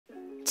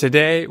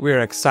Today, we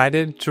are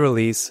excited to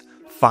release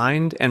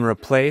Find and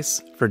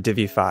Replace for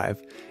Divi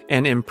 5,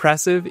 an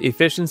impressive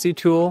efficiency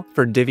tool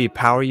for Divi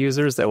power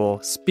users that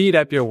will speed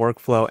up your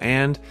workflow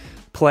and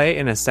play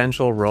an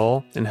essential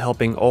role in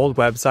helping old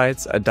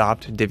websites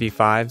adopt Divi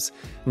 5's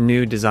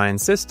new design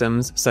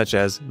systems such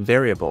as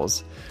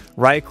variables.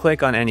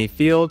 Right-click on any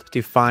field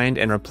to find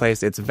and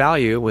replace its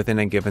value within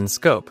a given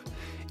scope.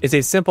 It's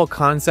a simple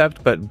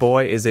concept, but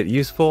boy is it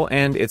useful,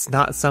 and it's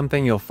not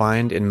something you'll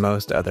find in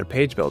most other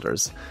page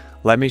builders.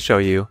 Let me show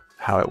you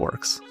how it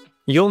works.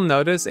 You'll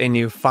notice a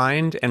new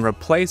Find and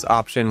Replace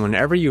option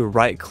whenever you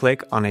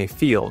right-click on a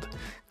field.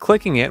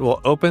 Clicking it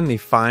will open the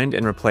Find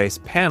and Replace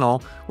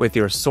panel with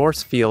your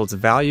source field's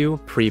value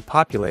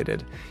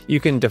pre-populated.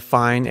 You can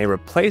define a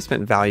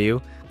replacement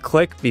value,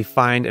 click the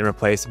Find and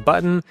Replace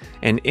button,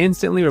 and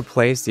instantly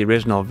replace the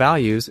original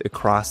values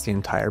across the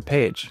entire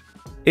page.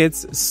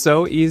 It's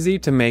so easy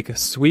to make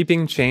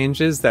sweeping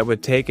changes that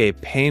would take a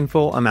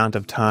painful amount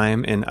of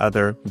time in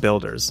other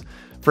builders.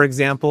 For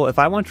example, if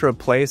I want to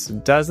replace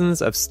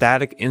dozens of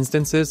static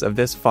instances of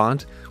this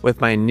font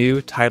with my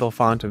new title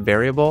font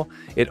variable,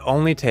 it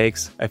only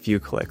takes a few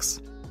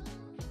clicks.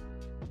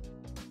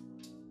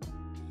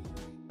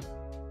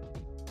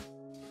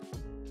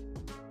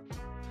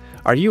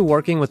 Are you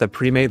working with a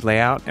pre-made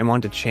layout and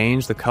want to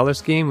change the color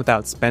scheme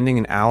without spending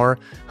an hour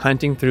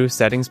hunting through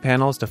settings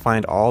panels to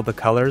find all the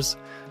colors?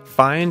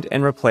 Find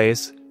and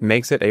Replace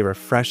makes it a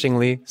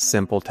refreshingly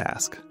simple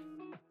task.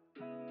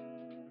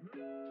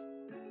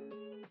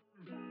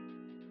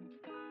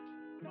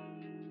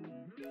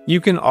 You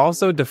can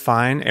also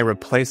define a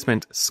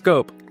replacement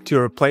scope to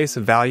replace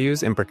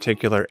values in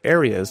particular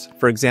areas.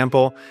 For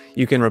example,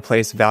 you can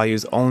replace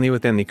values only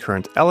within the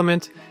current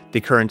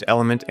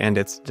element and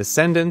its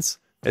descendants,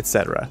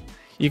 etc.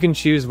 You can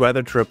choose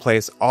whether to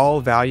replace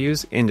all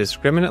values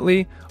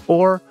indiscriminately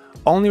or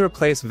only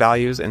replace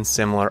values in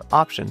similar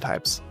option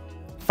types.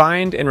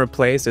 Find and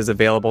Replace is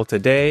available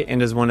today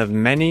and is one of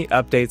many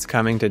updates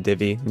coming to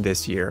Divi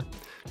this year.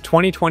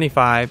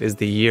 2025 is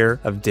the year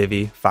of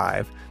Divi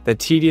 5. The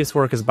tedious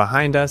work is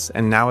behind us,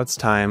 and now it's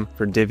time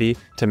for Divi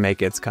to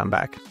make its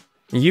comeback.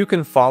 You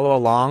can follow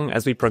along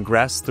as we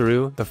progress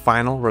through the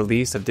final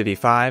release of Divi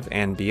 5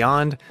 and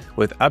beyond,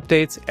 with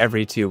updates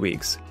every 2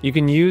 weeks. You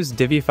can use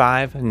Divi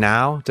 5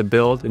 now to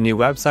build new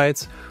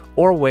websites,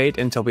 or wait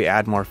until we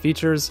add more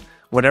features,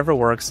 whatever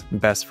works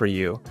best for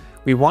you.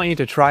 We want you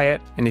to try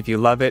it, and if you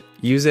love it,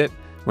 use it.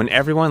 When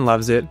everyone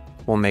loves it,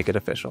 we'll make it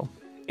official.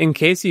 In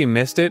case you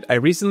missed it, I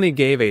recently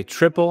gave a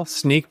triple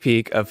sneak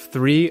peek of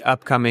 3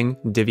 upcoming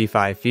Divi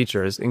 5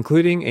 features,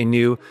 including a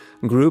new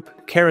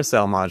group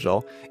Carousel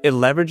module. It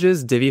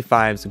leverages Divi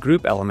 5's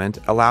group element,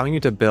 allowing you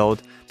to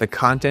build the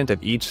content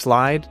of each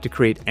slide to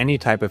create any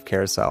type of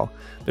carousel.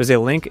 There's a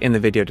link in the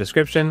video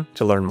description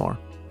to learn more.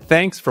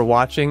 Thanks for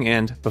watching,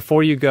 and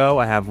before you go,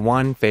 I have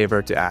one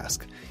favor to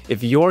ask.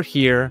 If you're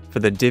here for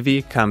the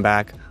Divi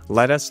comeback,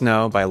 let us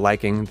know by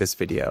liking this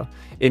video.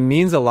 It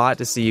means a lot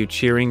to see you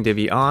cheering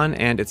Divi on,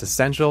 and it's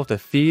essential to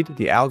feed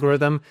the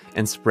algorithm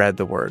and spread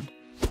the word.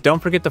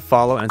 Don't forget to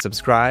follow and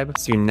subscribe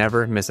so you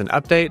never miss an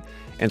update,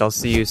 and I'll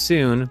see you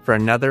soon for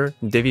another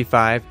Divi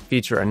 5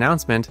 feature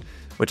announcement,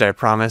 which I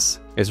promise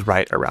is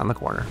right around the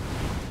corner.